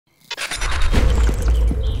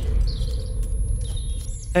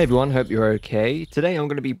Hey everyone, hope you're okay. Today I'm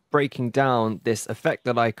going to be breaking down this effect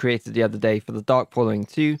that I created the other day for the dark following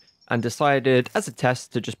 2 and decided as a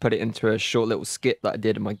test to just put it into a short little skit that I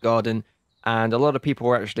did in my garden. And a lot of people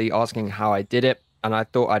were actually asking how I did it, and I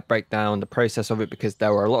thought I'd break down the process of it because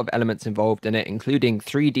there were a lot of elements involved in it, including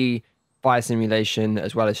 3D fire simulation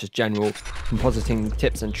as well as just general compositing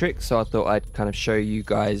tips and tricks. So I thought I'd kind of show you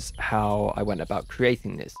guys how I went about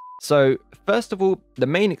creating this. So first of all, the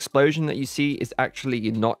main explosion that you see is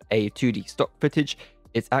actually not a 2D stock footage.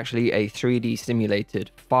 It's actually a 3D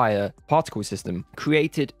simulated fire particle system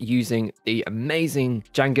created using the amazing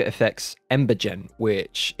Django effects EmberGen,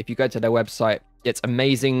 which if you go to their website, it's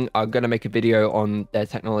amazing. I'm going to make a video on their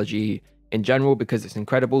technology in general because it's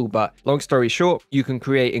incredible, but long story short, you can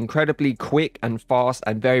create incredibly quick and fast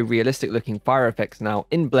and very realistic looking fire effects now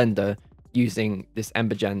in Blender using this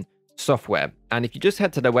EmberGen software. And if you just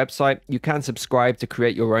head to their website, you can subscribe to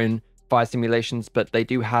create your own fire simulations, but they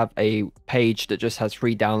do have a page that just has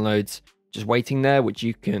free downloads just waiting there, which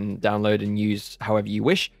you can download and use however you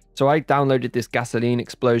wish. So I downloaded this gasoline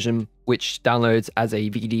explosion, which downloads as a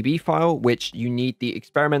VDB file, which you need the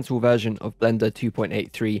experimental version of Blender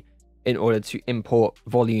 2.83 in order to import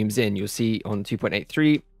volumes in. You'll see on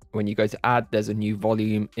 2.83, when you go to add, there's a new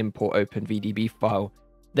volume import open VDB file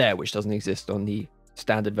there, which doesn't exist on the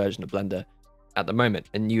standard version of Blender at the moment.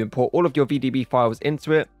 And you import all of your VDB files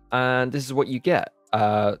into it, and this is what you get.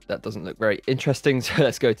 That doesn't look very interesting, so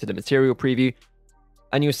let's go to the material preview.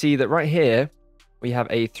 And you'll see that right here, we have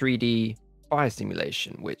a 3D fire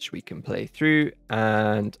simulation, which we can play through.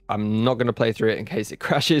 And I'm not going to play through it in case it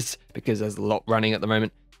crashes, because there's a lot running at the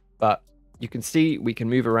moment. But you can see we can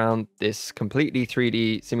move around this completely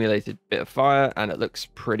 3D simulated bit of fire, and it looks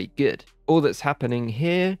pretty good. All that's happening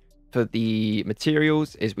here for the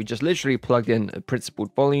materials is we just literally plug in a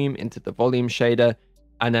principled volume into the volume shader,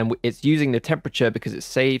 and then it's using the temperature because it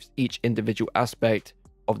saves each individual aspect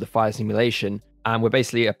of the fire simulation. And we're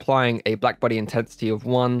basically applying a black body intensity of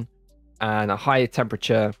 1 and a higher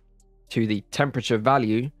temperature to the temperature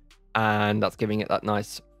value, and that's giving it that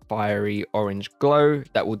nice fiery orange glow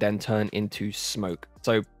that will then turn into smoke.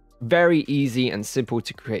 So very easy and simple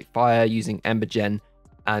to create fire using EmberGen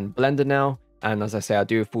and Blender now. And as I say, I'll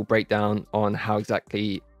do a full breakdown on how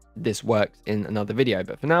exactly this works in another video.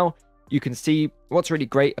 But for now, you can see what's really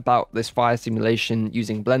great about this fire simulation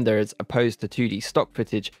using Blender as opposed to 2D stock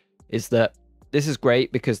footage is that this is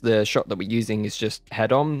great because the shot that we're using is just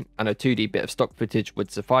head on, and a 2D bit of stock footage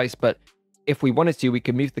would suffice. But if we wanted to, we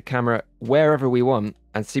can move the camera wherever we want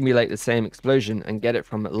and simulate the same explosion and get it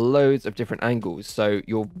from loads of different angles. So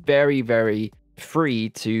you're very, very free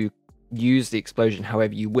to use the explosion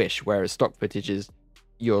however you wish, whereas stock footage is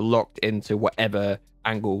you're locked into whatever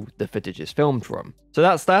angle the footage is filmed from. So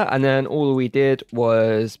that's that. And then all we did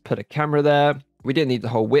was put a camera there. We didn't need the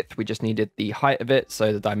whole width, we just needed the height of it.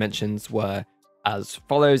 So the dimensions were as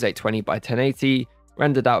follows: 820 by 1080,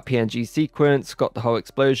 rendered out PNG sequence, got the whole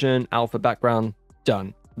explosion, alpha background,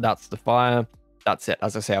 done. That's the fire. That's it.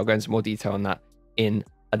 As I say, I'll go into more detail on that in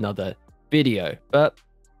another video, but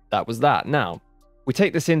that was that. Now we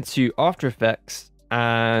take this into After Effects,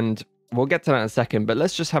 and we'll get to that in a second, but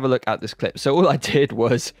let's just have a look at this clip. So all I did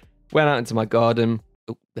was went out into my garden.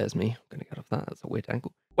 Oh, there's me. I'm going to get off that. That's a weird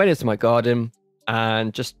angle. Went into my garden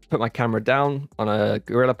and just put my camera down on a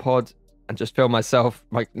Gorilla Pod and just filmed myself.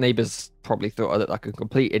 My neighbors probably thought I looked like a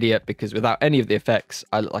complete idiot because without any of the effects,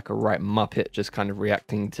 I look like a right muppet, just kind of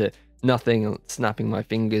reacting to nothing and snapping my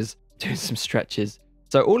fingers, doing some stretches.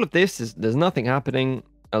 So all of this is, there's nothing happening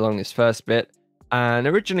along this first bit. And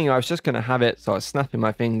originally I was just going to have it so I was snapping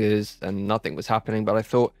my fingers and nothing was happening, but I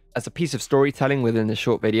thought as a piece of storytelling within a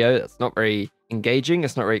short video, that's not very engaging,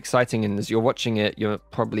 it's not very exciting, and as you're watching it, you're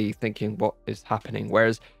probably thinking what is happening.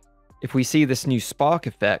 Whereas if we see this new spark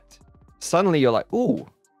effect, suddenly you're like, ooh,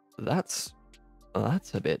 that's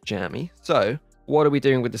a bit jammy. So what are we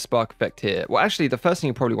doing with the spark effect here? Well, actually, the first thing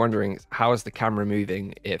you're probably wondering is how is the camera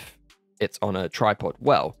moving if it's on a tripod?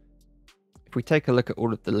 Well, if we take a look at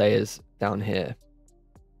all of the layers down here,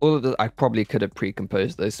 I probably could have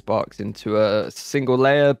pre-composed those sparks into a single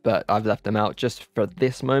layer, but I've left them out just for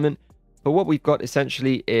this moment. But what we've got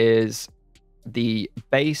essentially is the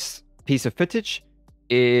base piece of footage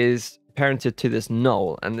is parented to this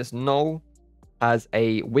null, and this null has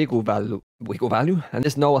a wiggle value, and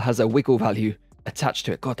this null has a wiggle value attached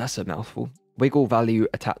to it. God, that's a mouthful. Wiggle value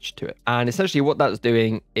attached to it. And essentially what that's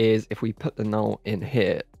doing is if we put the null in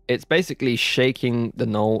here, it's basically shaking the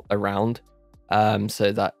null around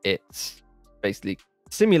so that it's basically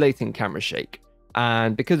simulating camera shake.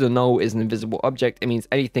 And because the null is an invisible object, it means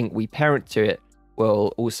anything we parent to it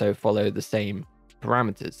will also follow the same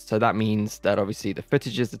parameters. So that means that obviously the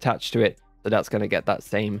footage is attached to it, so that's going to get that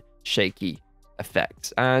same shaky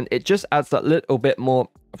effect. And it just adds that little bit more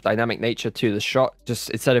of dynamic nature to the shot. Just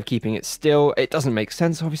instead of keeping it still, it doesn't make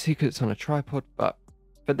sense obviously because it's on a tripod, but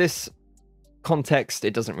for this context,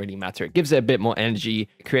 it doesn't really matter. It gives it a bit more energy,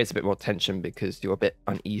 it creates a bit more tension because you're a bit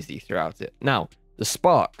uneasy throughout it. Now, the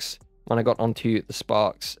sparks, when I got onto the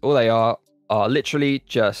sparks, all they are literally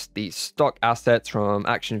just the stock assets from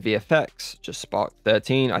Action VFX, just Spark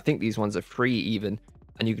 13. I think these ones are free even,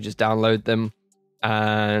 and you can just download them.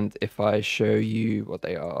 And if I show you what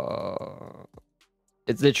they are,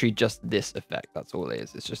 it's literally just this effect. That's all it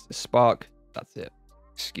is. It's just a spark. That's it.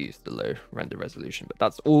 Excuse the low render resolution, but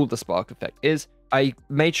that's all the spark effect is. I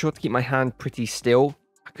made sure to keep my hand pretty still.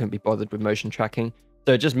 I couldn't be bothered with motion tracking.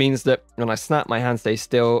 So it just means that when I snap, my hand stays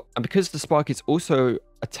still. And because the spark is also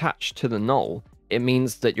attached to the null, it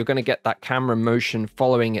means that you're going to get that camera motion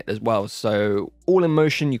following it as well. So all in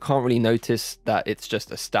motion, you can't really notice that it's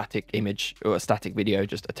just a static image or a static video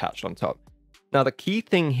just attached on top. Now, the key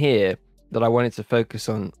thing here that I wanted to focus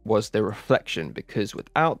on was the reflection, because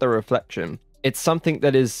without the reflection, it's something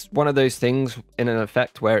that is one of those things in an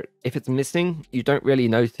effect where if it's missing, you don't really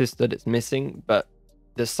notice that it's missing, but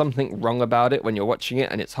there's something wrong about it when you're watching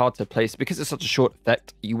it, and it's hard to place because it's such a short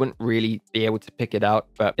effect. You wouldn't really be able to pick it out,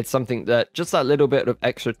 but it's something that just that little bit of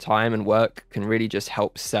extra time and work can really just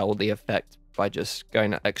help sell the effect by just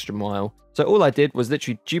going that extra mile. So all I did was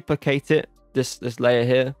literally duplicate it, this layer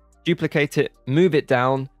here, duplicate it, move it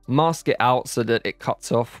down, mask it out so that it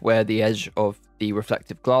cuts off where the edge of the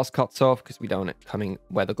reflective glass cuts off, because we don't want it coming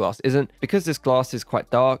where the glass isn't. Because this glass is quite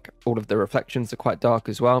dark, all of the reflections are quite dark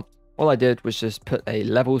as well. All I did was just put a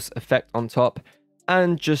levels effect on top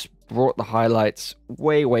and just brought the highlights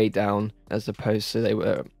way down, as opposed to they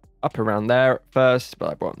were up around there at first, but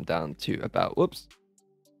I brought them down to about, whoops,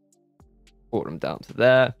 brought them down to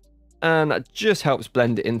there. And that just helps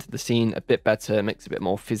blend it into the scene a bit better, makes it a bit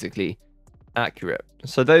more physically accurate.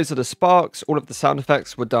 So those are the sparks. All of the sound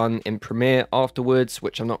effects were done in Premiere afterwards,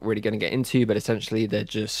 which I'm not really going to get into, but essentially they're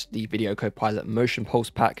just the Video Copilot Motion Pulse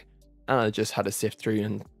pack. And I just had to sift through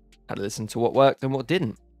and had to listen to what worked and what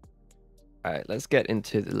didn't. All right, let's get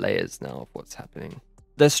into the layers now of what's happening.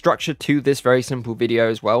 There's structure to this very simple video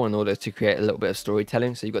as well in order to create a little bit of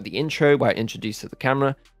storytelling. So you've got the intro where I introduce to the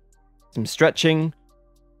camera, some stretching,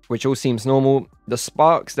 which all seems normal. The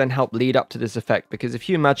sparks then help lead up to this effect, because if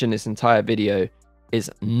you imagine this entire video is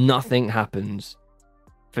nothing happens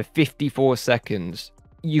for 54 seconds,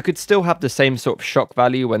 you could still have the same sort of shock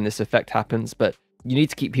value when this effect happens, but you need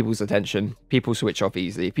to keep people's attention. People switch off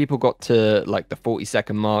easily. People got to like the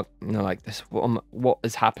 40-second mark, and they're like, "This, what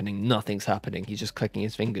is happening? Nothing's happening. He's just clicking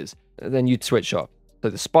his fingers." And then you'd switch off. So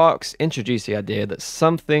the sparks introduce the idea that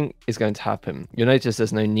something is going to happen. You'll notice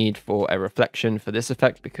there's no need for a reflection for this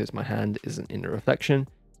effect because my hand isn't in the reflection.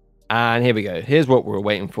 And here we go. Here's what we're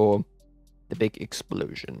waiting for, the big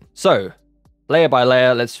explosion. So layer by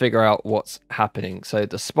layer, let's figure out what's happening. So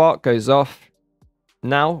the spark goes off.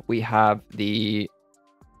 Now we have a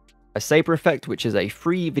Saber effect, which is a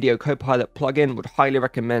free Video Copilot plugin. Would highly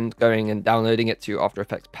recommend going and downloading it to your After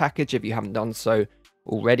Effects package if you haven't done so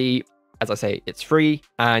already. As I say, it's free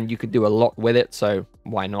and you could do a lot with it, so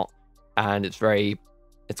why not? And it's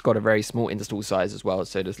got a very small install size as well,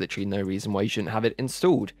 so there's literally no reason why you shouldn't have it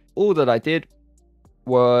installed. All that I did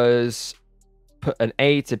was put an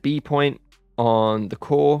A to B point on the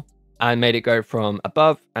core and made it go from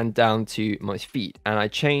above and down to my feet. And I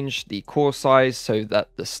changed the core size so that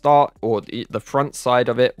the start or the front side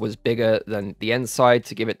of it was bigger than the end side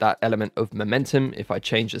to give it that element of momentum. If I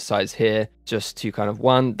change the size here just to kind of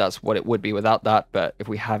 1, that's what it would be without that. But if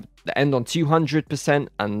we have the end on 200%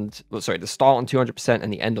 and, well, sorry, the start on 200%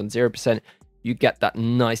 and the end on 0%, you get that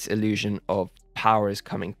nice illusion of power is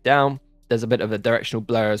coming down. There's a bit of a directional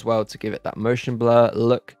blur as well to give it that motion blur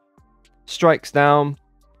look. Strikes down.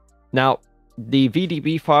 Now, the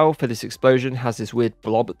VDB file for this explosion has this weird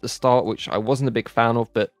blob at the start, which I wasn't a big fan of,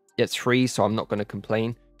 but it's free, so I'm not going to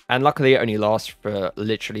complain. And luckily, it only lasts for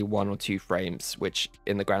literally 1 or 2 frames, which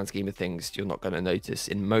in the grand scheme of things, you're not going to notice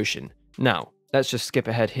in motion. Now, let's just skip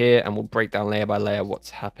ahead here and we'll break down layer by layer what's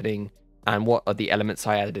happening and what are the elements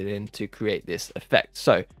I added in to create this effect.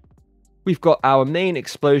 So we've got our main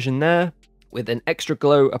explosion there, with an extra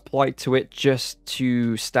glow applied to it just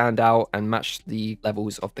to stand out and match the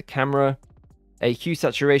levels of the camera. A hue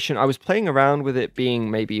saturation, I was playing around with it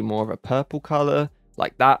being maybe more of a purple color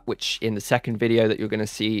like that, which in the second video that you're going to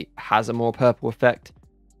see has a more purple effect.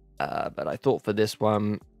 But I thought for this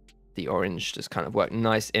one, the orange just kind of worked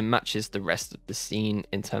nice. It matches the rest of the scene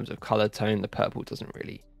in terms of color tone. The purple doesn't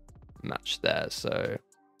really match there. So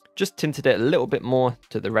Just tinted it a little bit more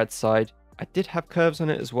to the red side. I did have curves on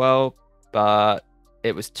it as well, but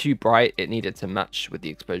it was too bright. It needed to match with the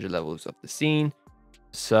exposure levels of the scene.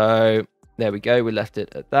 So there we go. We left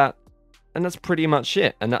it at that. And that's pretty much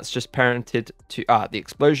it. And that's just parented to the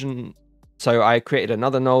explosion. So I created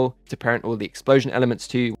another null to parent all the explosion elements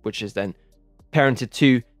to, which is then parented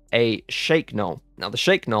to a shake null. Now the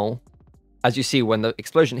shake null, as you see when the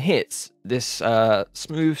explosion hits, this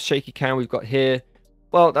smooth shaky cam we've got here,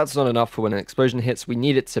 well, that's not enough for when an explosion hits. We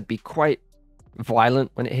need it to be quite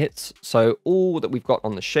violent when it hits. So all that we've got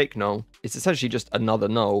on the shake null is essentially just another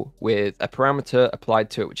null with a parameter applied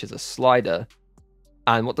to it, which is a slider.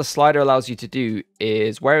 And what the slider allows you to do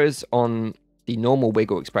is, whereas on the normal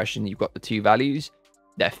wiggle expression, you've got the two values,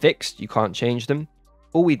 they're fixed, you can't change them.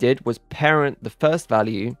 All we did was parent the first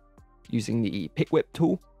value using the pick whip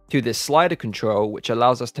tool to this slider control, which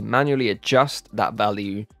allows us to manually adjust that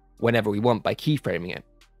value whenever we want by keyframing it.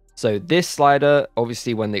 So this slider,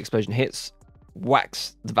 obviously when the explosion hits,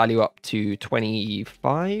 whacks the value up to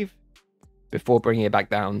 25 before bringing it back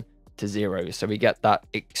down to 0. So we get that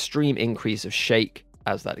extreme increase of shake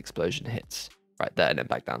as that explosion hits right there and then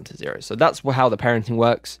back down to 0. So that's how the parenting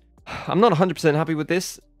works. I'm not 100% happy with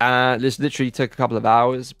this. This literally took a couple of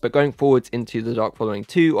hours, but going forwards into the Dark Following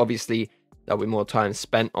 2, obviously there'll be more time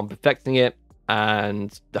spent on perfecting it,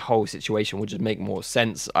 and the whole situation will just make more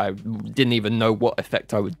sense. I didn't even know what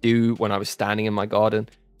effect I would do when I was standing in my garden,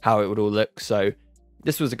 how it would all look. So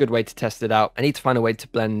this was a good way to test it out. I need to find a way to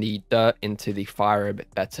blend the dirt into the fire a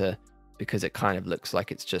bit better, because it kind of looks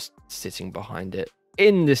like it's just sitting behind it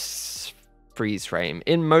in this freeze frame.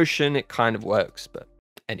 In motion, it kind of works, but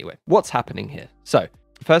anyway, what's happening here? So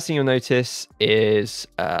the first thing you'll notice is,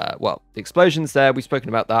 well, the explosion's there. We've spoken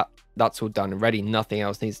about that. That's all done and ready. Nothing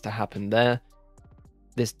else needs to happen there.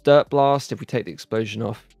 This dirt blast, if we take the explosion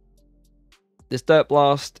off, this dirt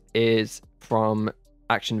blast is from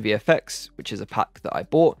Action VFX, which is a pack that I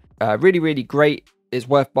bought. Really, really great. It's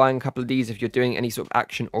worth buying a couple of these if you're doing any sort of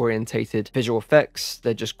action orientated visual effects.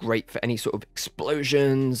 They're just great for any sort of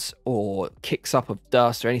explosions or kicks up of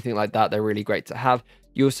dust or anything like that. They're really great to have.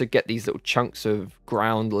 You also get these little chunks of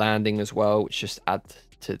ground landing as well, which just add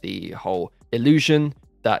to the whole illusion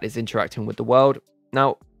that is interacting with the world.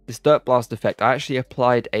 Now, this dirt blast effect, I actually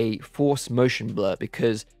applied a force motion blur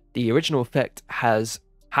because the original effect has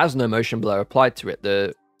no motion blur applied to it.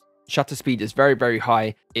 The shutter speed is very, very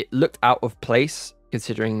high. It looked out of place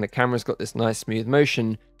considering the camera's got this nice smooth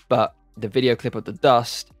motion, but the video clip of the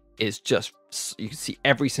dust is just, you can see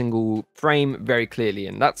every single frame very clearly,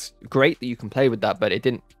 and that's great that you can play with that, but it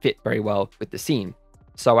didn't fit very well with the scene.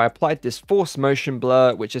 So I applied this force motion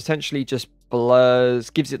blur, which essentially just blurs,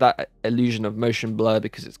 gives it that illusion of motion blur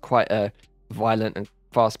because it's quite a violent and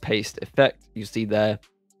fast-paced effect. You see there,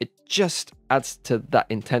 it just adds to that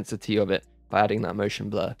intensity of it by adding that motion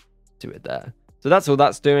blur to it there. So that's all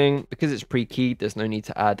that's doing. Because it's pre-keyed, there's no need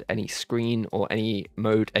to add any screen or any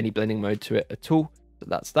mode, any blending mode to it at all. So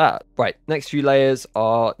that's that. Right, next few layers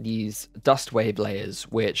are these dust wave layers,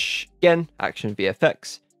 which again, Action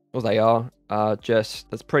VFX, all they are just,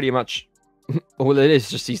 that's pretty much all it is,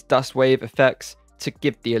 just these dust wave effects to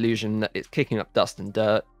give the illusion that it's kicking up dust and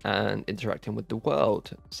dirt and interacting with the world.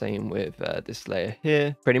 Same with this layer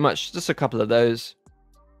here. Pretty much just a couple of those,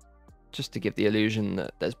 just to give the illusion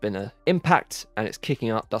that there's been an impact and it's kicking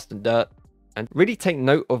up dust and dirt. And really take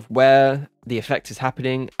note of where the effect is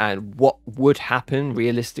happening and what would happen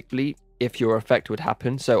realistically if your effect would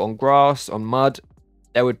happen. So on grass, on mud,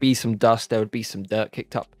 there would be some dust, there would be some dirt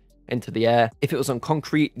kicked up into the air. If it was on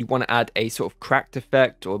concrete, you want to add a sort of cracked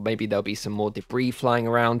effect, or maybe there'll be some more debris flying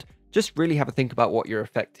around. Just really have a think about what your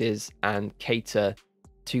effect is and cater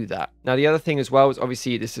to that. Now, the other thing as well is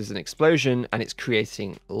obviously this is an explosion and it's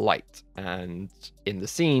creating light. And in the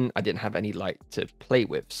scene, I didn't have any light to play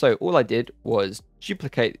with. So all I did was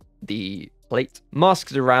duplicate the plate,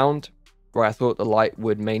 masked it around where I thought the light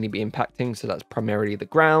would mainly be impacting. So that's primarily the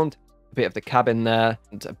ground, a bit of the cabin there,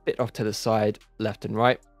 and a bit off to the side, left and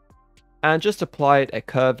right. And just applied a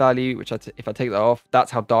curve value, which if I take that off,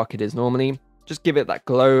 that's how dark it is normally. Just give it that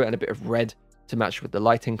glow and a bit of red to match with the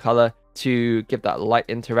lighting color to give that light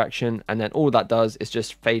interaction. And then all that does is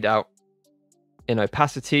just fade out in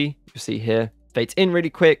opacity. You see here, fades in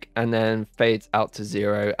really quick and then fades out to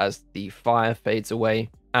 0 as the fire fades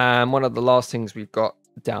away. And one of the last things we've got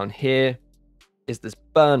down here is this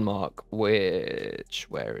burn mark, which,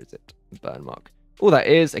 where is it? Burn mark. All that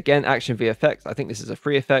is, again, Action VFX. I think this is a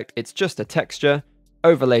free effect. It's just a texture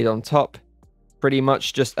overlaid on top. Pretty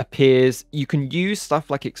much just appears. You can use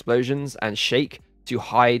stuff like explosions and shake to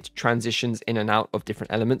hide transitions in and out of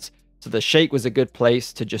different elements. So the shake was a good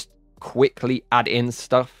place to just quickly add in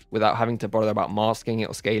stuff without having to bother about masking it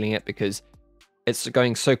or scaling it, because it's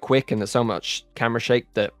going so quick and there's so much camera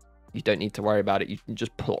shake that you don't need to worry about it. You can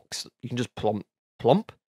just plonk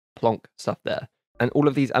stuff there. And all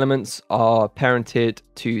of these elements are parented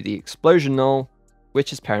to the explosion null,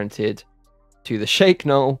 which is parented to the shake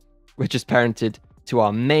null, which is parented to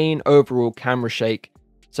our main overall camera shake,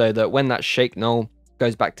 so that when that shake null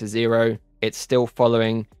goes back to 0, it's still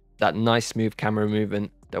following that nice smooth camera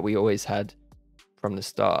movement that we always had from the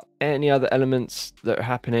start. Any other elements that are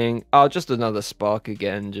happening? Oh, just another spark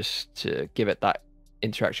again, just to give it that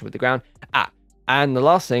interaction with the ground. And the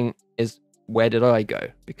last thing is, where did I go?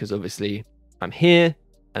 Because obviously I'm here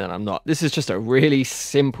and then I'm not. This is just a really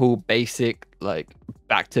simple, basic, like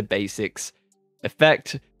back to basics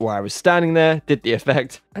effect where I was standing there, did the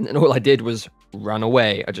effect, and then all I did was run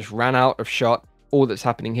away. I just ran out of shot. All that's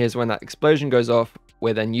happening here is when that explosion goes off,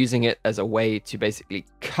 we're then using it as a way to basically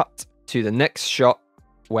cut to the next shot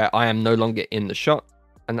where I am no longer in the shot,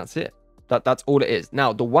 and that's it. That's all it is.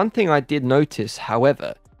 Now, the one thing I did notice,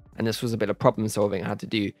 however, and this was a bit of problem solving I had to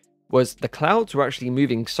do, was the clouds were actually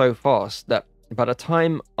moving so fast that by the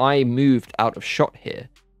time I moved out of shot here,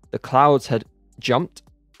 the clouds had jumped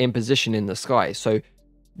in position in the sky. So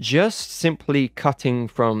just simply cutting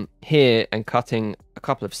from here and cutting a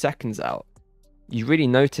couple of seconds out, you really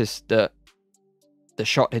noticed that the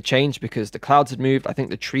shot had changed because the clouds had moved. I think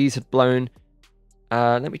the trees had blown.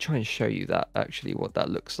 Let me try and show you that, actually, what that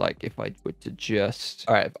looks like if I were to just...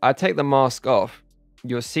 All right, if I take the mask off,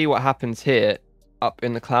 you'll see what happens here up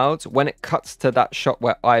in the clouds. When it cuts to that shot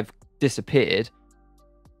where I've disappeared,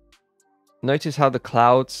 notice how the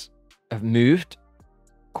clouds have moved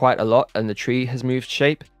quite a lot and the tree has moved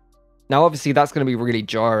shape. Now, obviously, that's going to be really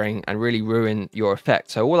jarring and really ruin your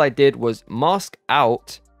effect. So all I did was mask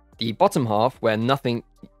out the bottom half where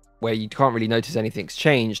you can't really notice anything's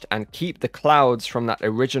changed, and keep the clouds from that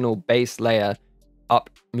original base layer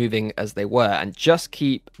up moving as they were, and just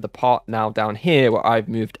keep the part now down here where I've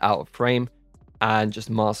moved out of frame and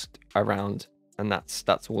just masked around. And that's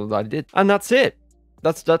all that I did. And that's it.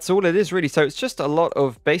 That's all it is, really. So it's just a lot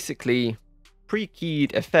of basically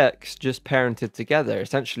pre-keyed effects just parented together,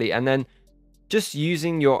 essentially, and then just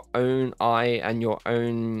using your own eye and your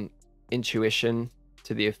own intuition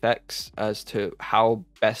to the effects as to how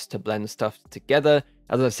best to blend stuff together.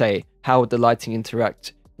 As I say, how would the lighting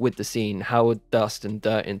interact with the scene? How would dust and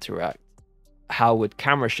dirt interact? How would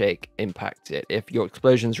camera shake impact it? If your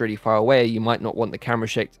explosion's really far away, you might not want the camera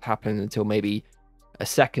shake to happen until maybe a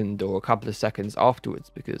second or a couple of seconds afterwards,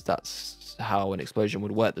 because that's how an explosion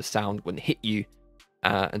would work. The sound wouldn't hit you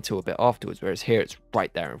until a bit afterwards, whereas here it's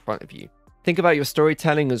right there in front of you. Think about your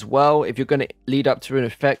storytelling as well. If you're going to lead up to an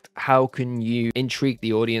effect, how can you intrigue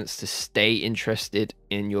the audience to stay interested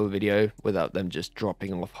in your video without them just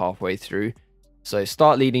dropping off halfway through? So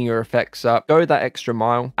start leading your effects up, go that extra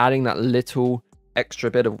mile, adding that little extra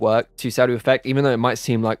bit of work to sell your effect, even though it might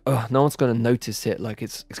seem like, oh, no one's going to notice it. Like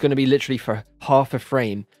it's going to be literally for half a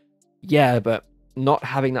frame. Yeah, but not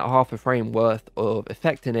having that half a frame worth of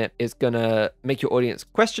effect in it is going to make your audience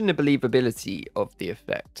question the believability of the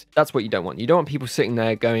effect. That's what you don't want. You don't want people sitting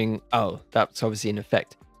there going, oh, that's obviously an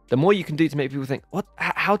effect. The more you can do to make people think, what,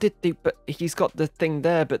 how did they, but he's got the thing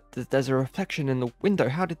there, but there's a reflection in the window.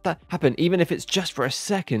 How did that happen? Even if it's just for a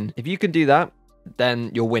second. If you can do that,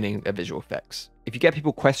 then you're winning at visual effects. If you get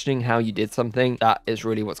people questioning how you did something, that is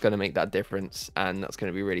really what's going to make that difference. And that's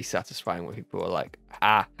going to be really satisfying when people are like,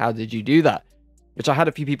 how did you do that? Which I had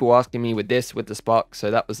a few people asking me with the spark.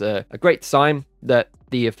 So that was a great sign that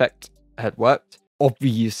the effect had worked.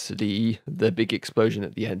 Obviously, the big explosion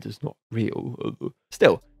at the end is not real.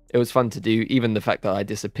 Still, it was fun to do. Even the fact that I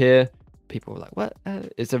disappear, people were like, what?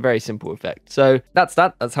 It's a very simple effect. So that's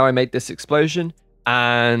that. That's how I made this explosion.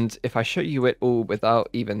 And if I show you it all without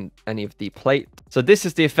even any of the plate. So this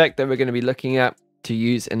is the effect that we're going to be looking at to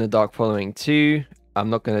use in the Dark Following 2. I'm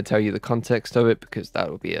not going to tell you the context of it because that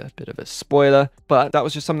will be a bit of a spoiler. But that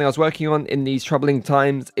was just something I was working on in these troubling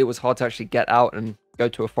times. It was hard to actually get out and go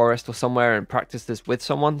to a forest or somewhere and practice this with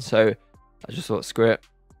someone. So I just thought, screw it,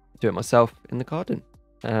 do it myself in the garden.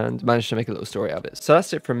 And managed to make a little story out of it. So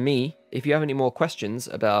that's it from me. If you have any more questions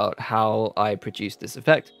about how I produced this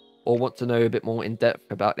effect, or want to know a bit more in depth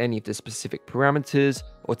about any of the specific parameters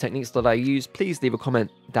or techniques that I use, please leave a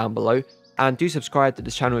comment down below. And do subscribe to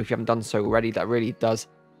this channel if you haven't done so already. That really does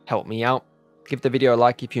help me out. Give the video a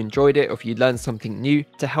like if you enjoyed it or if you learned something new.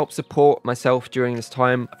 To help support myself during this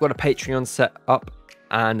time, I've got a Patreon set up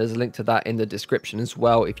and there's a link to that in the description as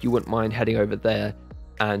well. If you wouldn't mind heading over there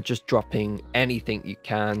and just dropping anything you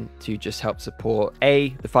can to just help support A,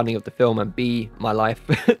 the funding of the film, and B, my life.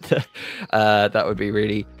 That would be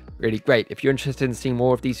really really great. If you're interested in seeing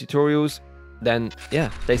more of these tutorials, then yeah,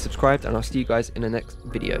 stay subscribed and I'll see you guys in the next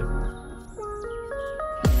video.